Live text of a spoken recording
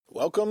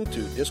Welcome to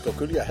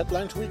Dyscalculia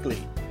Headlines Weekly,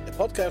 a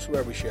podcast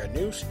where we share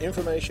news,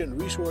 information,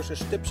 resources,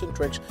 tips and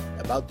tricks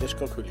about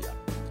dyscalculia.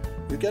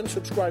 You can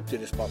subscribe to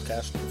this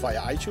podcast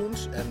via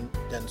iTunes and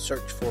then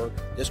search for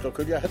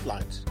Dyscalculia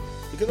Headlines.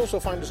 You can also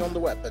find us on the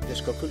web at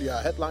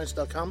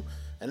dyscalculiaheadlines.com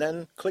and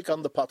then click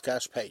on the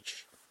podcast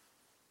page.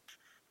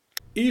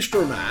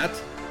 Easter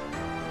Math,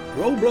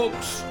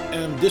 Roblox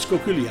and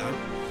Dyscalculia.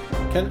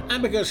 Can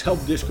Abacus help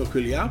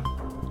dyscalculia?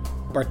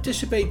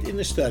 Participate in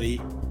the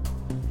study,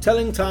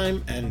 Telling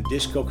Time and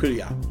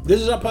Dyscalculia.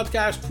 This is our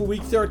podcast for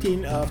week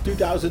 13 of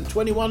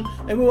 2021,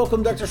 and we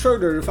welcome Dr.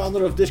 Schroeder, the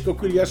founder of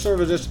Dyscalculia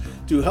Services,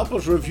 to help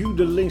us review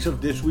the links of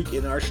this week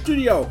in our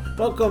studio.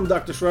 Welcome,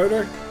 Dr.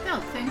 Schroeder.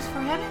 Well, thanks for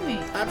having me.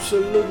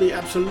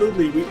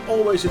 Absolutely. We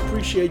always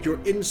appreciate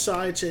your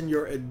insights and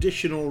your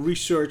additional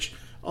research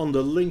on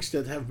the links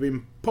that have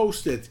been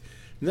posted.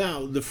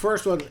 Now, the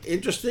first one,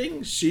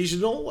 interesting,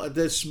 seasonal at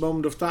this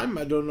moment of time.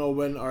 I don't know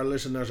when our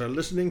listeners are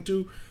listening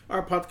to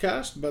our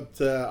podcast, but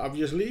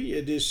obviously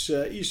it is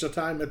Easter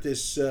time at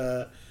this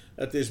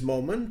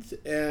moment.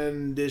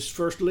 And this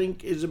first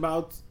link is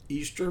about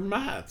Easter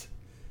Math.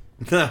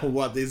 Now,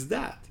 what is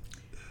that?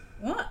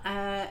 Well,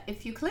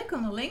 if you click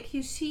on the link,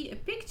 you see a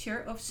picture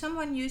of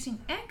someone using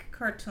egg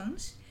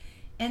cartons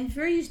and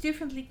various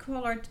differently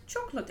colored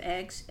chocolate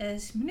eggs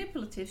as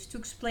manipulatives to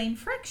explain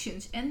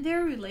fractions and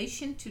their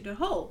relation to the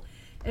whole.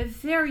 A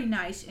very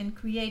nice and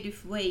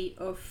creative way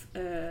of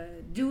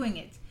doing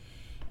it.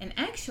 And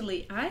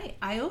actually,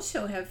 I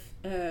also have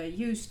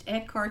used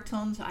egg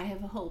cartons. I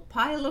have a whole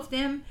pile of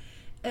them.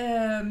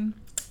 And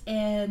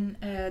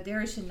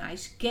there is a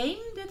nice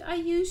game that I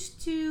used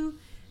to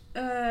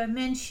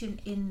mention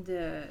in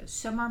the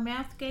summer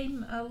math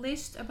game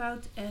list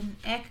about an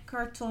egg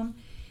carton.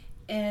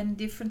 And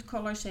different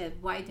colors. I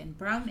had white and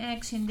brown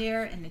eggs in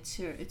there, and it's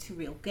a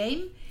real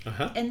game.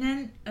 Uh-huh. And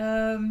then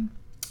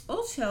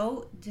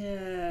also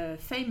the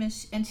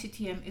famous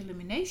NCTM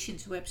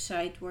Eliminations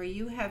website, where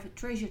you have a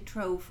treasure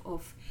trove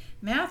of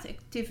math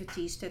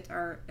activities that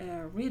are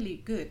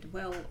really good,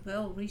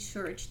 well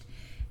researched.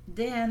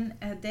 Then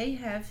they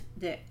have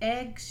the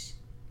eggs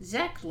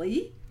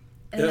exactly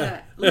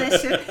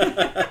lesson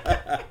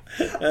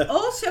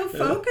also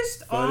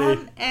focused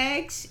on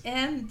eggs,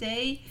 and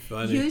they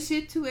use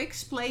it to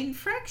explain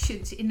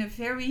fractions in a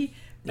very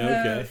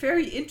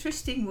very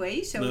interesting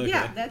way. So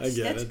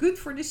that's good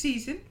for the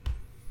season.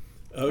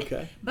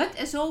 Okay. But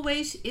as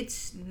always,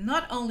 it's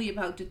not only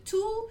about the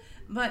tool,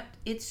 but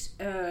it's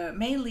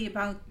mainly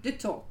about the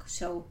talk.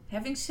 So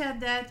having said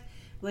that,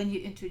 when you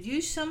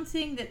introduce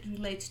something that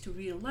relates to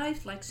real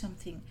life, like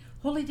something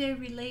holiday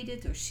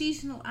related or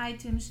seasonal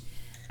items,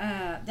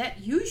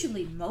 that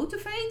usually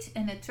motivates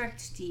and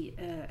attracts the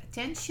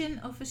attention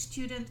of a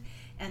student,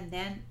 and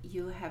then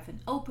you have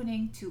an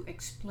opening to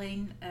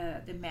explain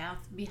the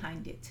math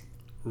behind it.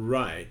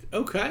 Right.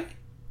 Okay.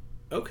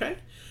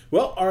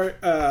 Well,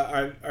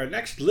 our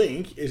next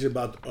link is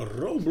about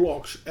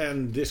Roblox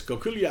and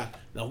Dyscalculia.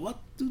 Now, what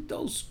do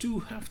those two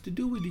have to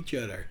do with each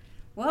other?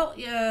 Well,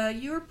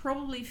 you're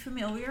probably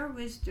familiar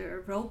with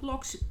the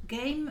Roblox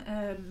game.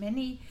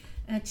 Many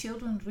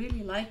children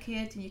really like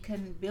it, and you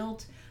can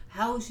build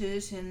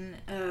houses and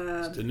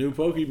it's the new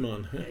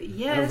Pokemon.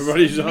 Yes,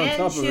 everybody's on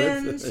top of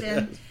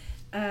it.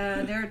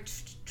 And they're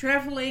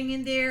traveling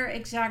in there.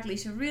 Exactly,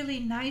 it's a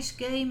really nice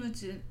game.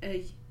 It's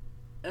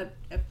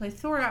a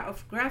plethora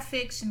of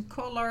graphics and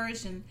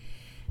colors, and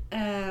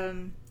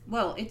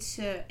it's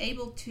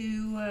able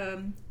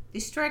to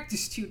distract the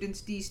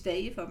students these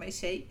days, if I may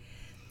say.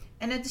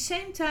 And at the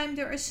same time,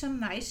 there are some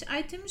nice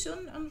items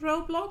on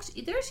Roblox.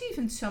 There's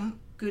even some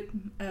good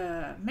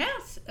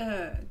math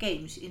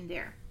games in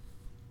there.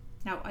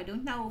 Now, I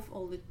don't know if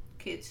all the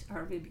kids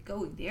are really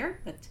going there,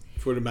 but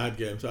for the math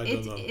games, I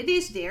don't know. It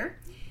is there.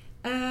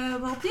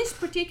 This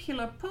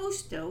particular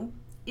post, though,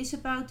 is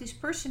about this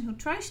person who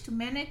tries to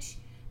manage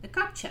the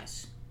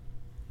CAPTCHAs.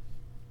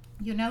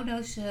 You know,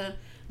 those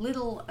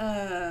little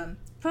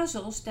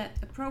puzzles that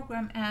a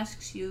program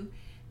asks you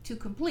to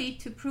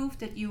complete to prove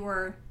that you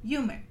are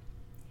human.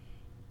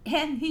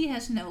 And he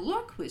has no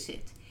luck with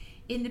it.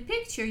 In the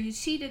picture, you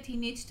see that he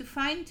needs to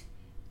find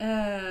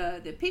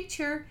the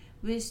picture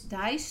with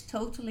dice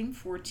totaling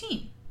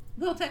 14.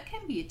 Well, that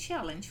can be a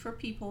challenge for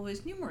people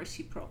with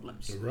numeracy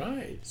problems.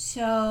 Right.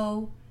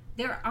 So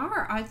there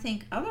are, I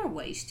think, other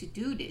ways to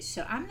do this.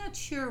 So I'm not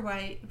sure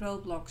why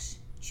Roblox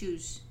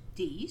choose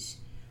these.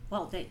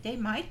 Well, they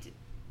might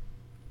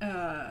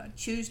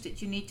choose that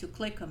you need to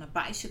click on a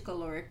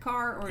bicycle or a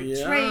car or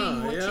a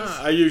train.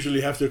 I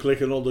usually have to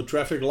click on all the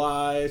traffic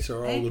lights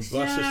or all the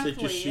buses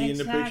that you see in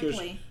the pictures.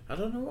 I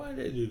don't know why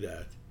they do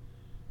that.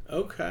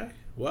 Okay,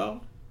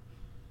 well,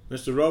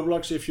 Mr.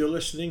 Roblox, if you're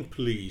listening,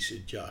 please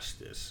adjust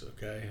this,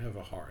 okay? Have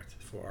a heart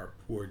for our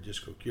poor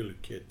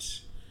dyscalculia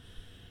kids.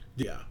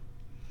 Yeah,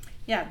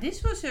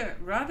 this was a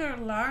rather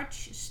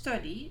large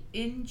study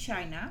in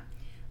China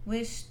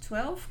with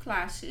 12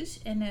 classes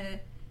and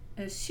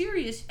a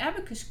serious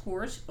abacus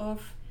course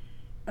of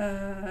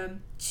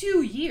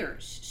 2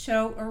 years.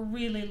 So a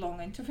really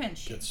long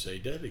intervention. Let's say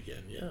that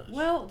again, yes.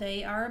 Well,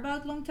 they are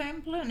about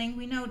long-term planning,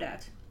 we know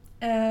that.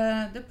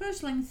 The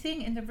puzzling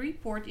thing in the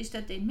report is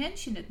that they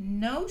mention that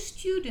no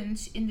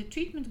students in the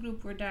treatment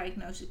group were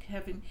diagnosed with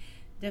having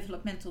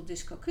developmental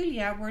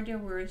dyscalculia, where there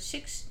were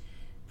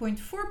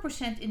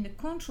 6.4% in the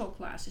control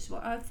classes.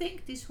 Well, I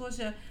think this was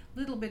a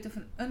little bit of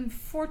an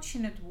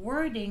unfortunate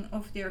wording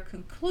of their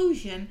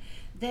conclusion.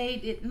 They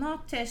did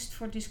not test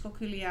for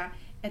dyscalculia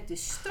at the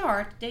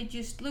start. They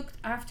just looked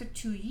after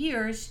 2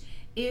 years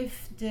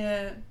if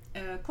the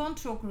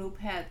control group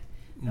had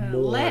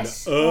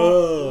less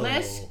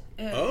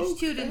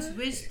students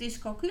with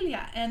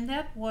dyscalculia, and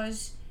that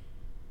was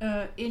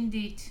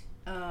indeed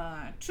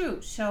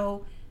true.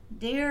 So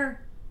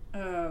their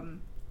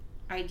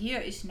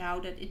idea is now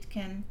that it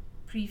can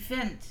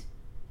prevent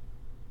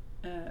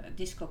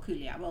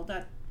dyscalculia. Well,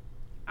 that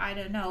I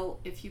don't know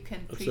if you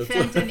can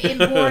prevent an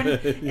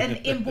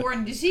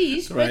inborn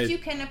disease, right. But you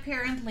can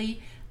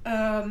apparently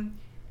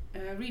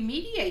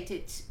remediate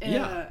it.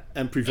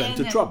 And prevent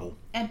the trouble.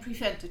 And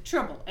prevent the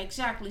trouble,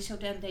 exactly. So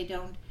then they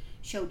don't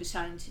show the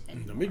signs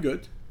anymore. That'd be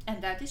good.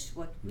 And that is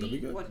what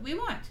we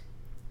want.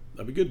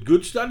 That'd be good.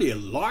 Good study, a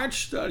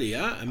large study,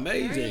 yeah,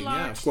 amazing.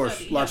 Yeah, of course,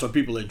 study, lots of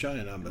people in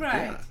China, but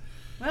right. yeah.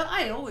 Well,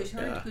 I always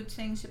heard good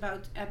things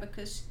about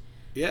abacus.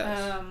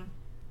 Yes.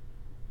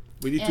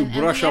 We need to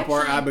brush up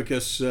our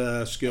abacus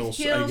skills,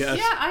 I guess.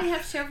 Yeah, I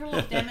have several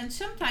of them, and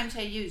sometimes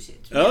I use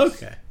it.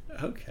 Yes.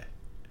 Okay.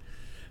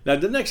 Now,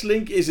 the next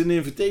link is an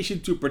invitation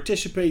to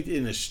participate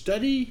in a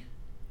study.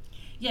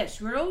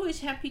 Yes, we're always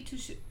happy to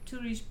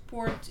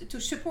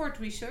support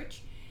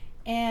research,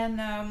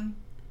 and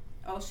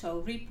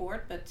also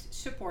report, but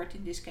support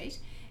in this case.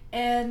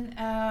 And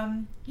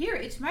here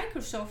it's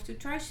Microsoft who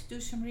tries to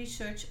do some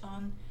research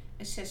on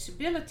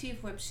accessibility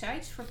of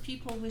websites for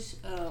people with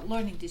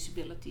learning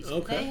disabilities.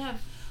 Okay. They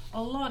have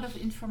a lot of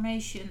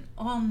information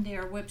on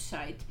their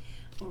website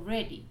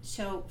already.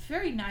 So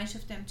very nice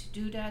of them to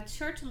do that.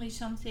 Certainly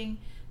something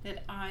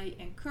that I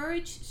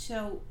encourage.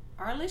 So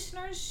our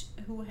listeners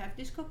who have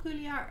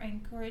dyscalculia are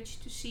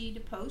encouraged to see the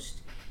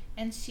post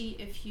and see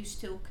if you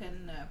still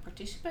can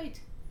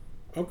participate.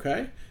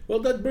 Okay. Well,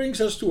 that brings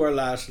us to our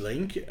last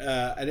link,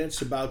 and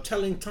it's about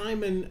telling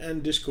time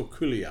and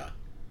dyscalculia.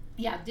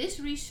 Yeah, this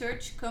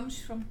research comes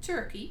from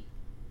Turkey,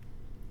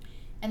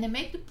 and they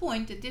make the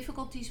point that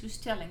difficulties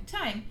with telling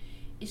time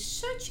is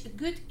such a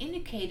good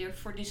indicator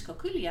for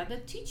dyscalculia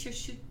that teachers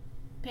should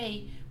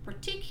pay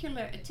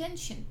particular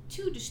attention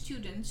to the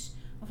students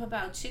of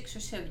about 6 or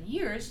 7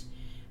 years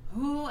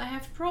who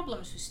have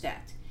problems with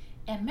that,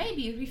 and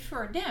maybe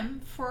refer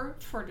them for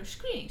further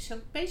screening.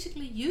 So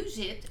basically use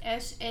it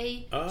as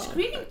a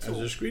screening tool.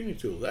 As a screening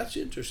tool. That's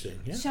interesting.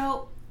 Yeah.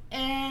 So,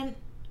 and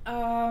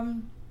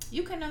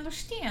you can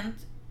understand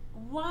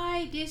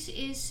why this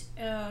is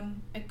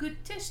a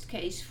good test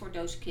case for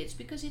those kids,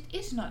 because it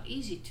is not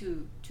easy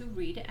to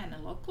read an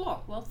analog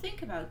clock. Well,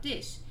 think about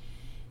this.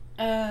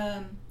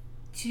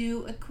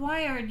 To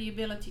acquire the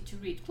ability to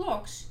read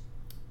clocks,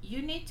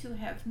 you need to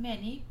have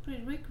many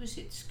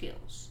prerequisite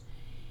skills.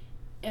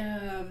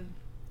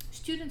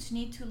 Students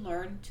need to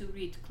learn to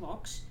read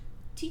clocks.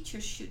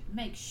 Teachers should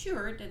make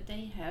sure that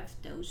they have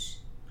those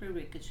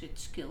prerequisite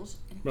skills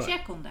and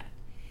check on that.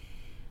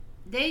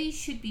 They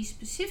should be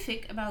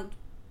specific about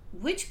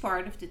which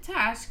part of the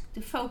task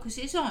the focus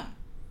is on,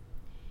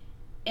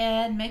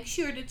 and make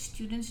sure that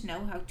students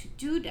know how to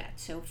do that.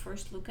 So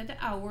first look at the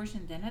hours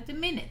and then at the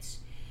minutes.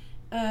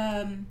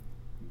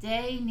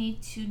 They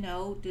need to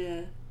know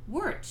the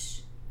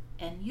words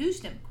and use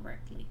them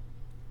correctly.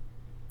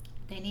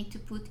 They need to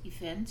put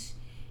events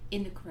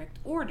in the correct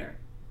order,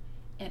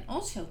 and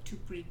also to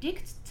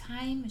predict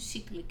time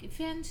cyclic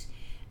events,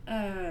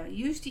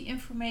 use the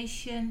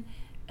information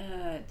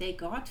they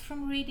got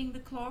from reading the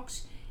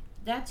clocks.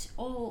 That's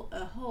all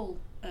a whole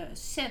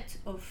set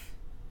of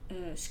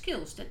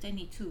skills that they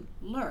need to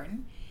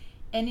learn.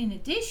 And in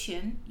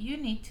addition, you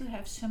need to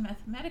have some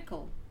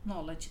mathematical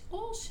knowledge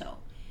also.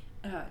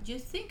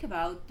 Just think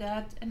about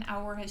that an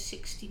hour has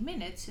 60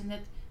 minutes, and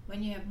that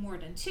when you have more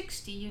than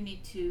 60, you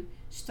need to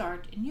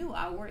start a new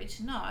hour. It's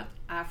not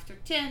after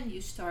 10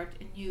 you start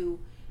a new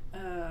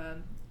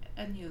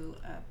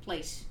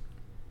place.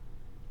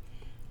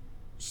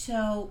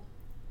 So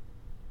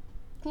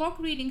clock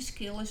reading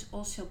skill is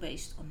also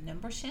based on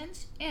number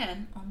sense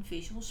and on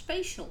visual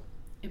spatial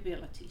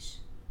abilities.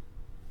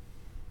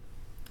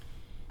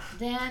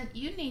 Then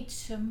you need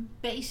some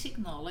basic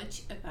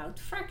knowledge about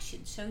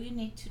fractions. So you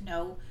need to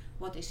know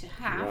what is a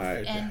half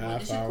and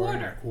what is a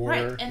quarter.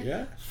 Right.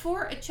 And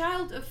for a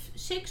child of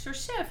 6 or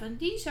 7,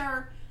 these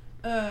are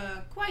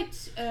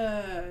quite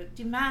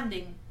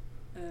demanding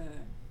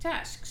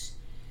tasks.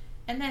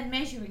 And then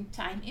measuring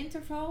time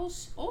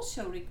intervals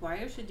also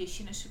requires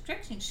addition and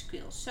subtraction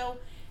skills. So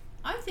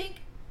I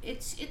think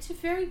it's a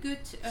very good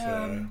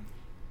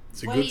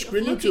it's a good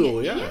screening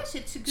tool, yeah. Yes,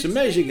 it's a good. It's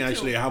amazing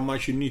actually how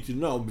much you need to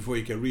know before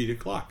you can read a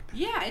clock.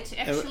 Yeah, it's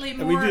actually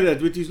more. And we do that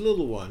with these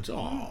little ones.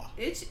 Oh.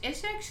 It's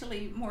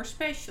actually more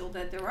special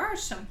that there are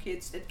some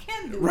kids that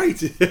can do it. Right.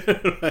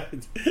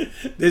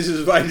 This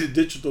is why the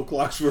digital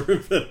clocks were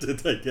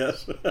invented, I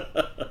guess.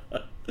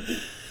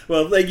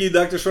 Well, thank you,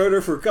 Dr.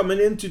 Schroeder, for coming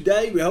in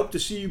today. We hope to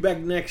see you back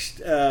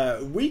next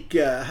week.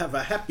 Have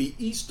a happy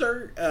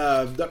Easter.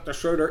 Dr.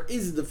 Schroeder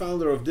is the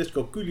founder of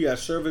Dyscalculia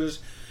Services,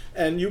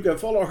 and you can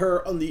follow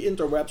her on the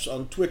interwebs,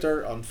 on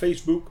Twitter, on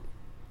Facebook.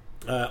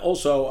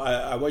 Also,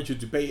 I want you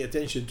to pay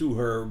attention to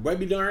her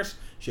webinars.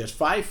 She has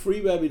 5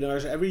 free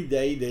webinars every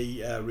day.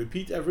 They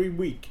repeat every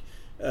week.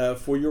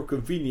 For your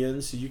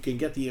convenience, you can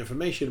get the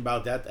information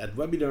about that at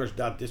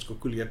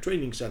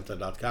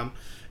webinars.dyscalculiatrainingcenter.com.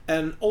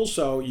 And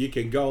also, you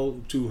can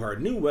go to her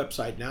new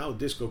website now,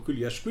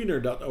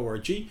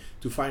 dyscalculiascreener.org,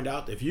 to find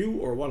out if you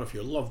or one of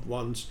your loved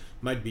ones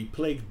might be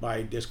plagued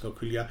by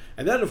dyscalculia.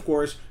 And then, of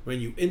course,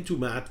 when you're into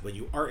math, when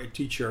you are a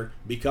teacher,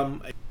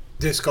 become a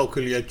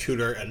dyscalculia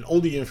tutor. And all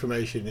the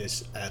information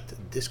is at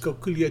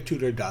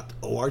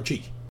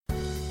dyscalculiatutor.org.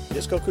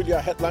 Dyscalculia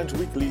Headlines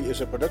Weekly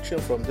is a production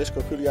from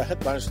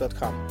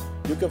dyscalculiaheadlines.com.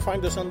 You can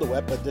find us on the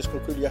web at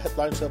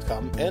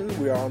dyscalculiaheadlines.com, and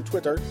we are on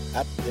Twitter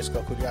at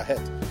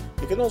dyscalculiahead.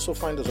 You can also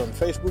find us on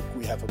Facebook.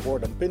 We have a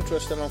board on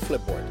Pinterest and on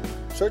Flipboard.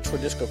 Search for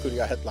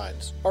Dyscalculia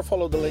Headlines or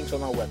follow the links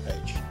on our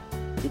webpage.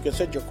 You can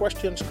send your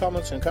questions,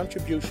 comments and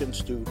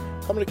contributions to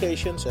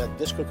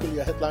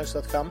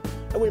communications@dyscalculiaheadlines.com,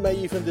 and we may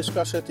even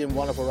discuss it in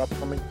one of our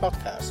upcoming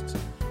podcasts.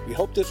 We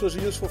hope this was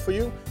useful for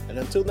you, and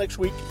until next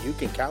week, you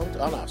can count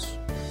on us.